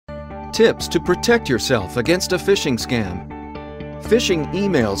Tips to protect yourself against a phishing scam. Phishing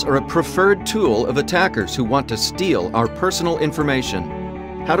emails are a preferred tool of attackers who want to steal our personal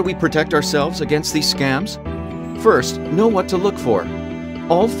information. How do we protect ourselves against these scams? First, know what to look for.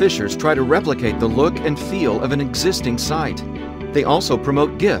 All phishers try to replicate the look and feel of an existing site. They also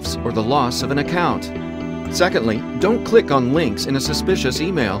promote gifts or the loss of an account. Secondly, don't click on links in a suspicious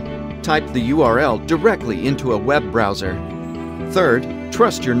email. Type the URL directly into a web browser. Third,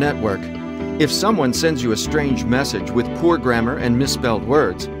 trust your network. If someone sends you a strange message with poor grammar and misspelled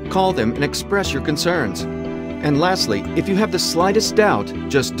words, call them and express your concerns. And lastly, if you have the slightest doubt,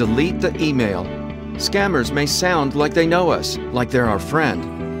 just delete the email. Scammers may sound like they know us, like they're our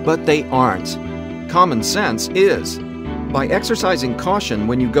friend, but they aren't. Common sense is. By exercising caution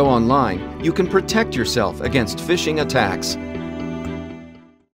when you go online, you can protect yourself against phishing attacks.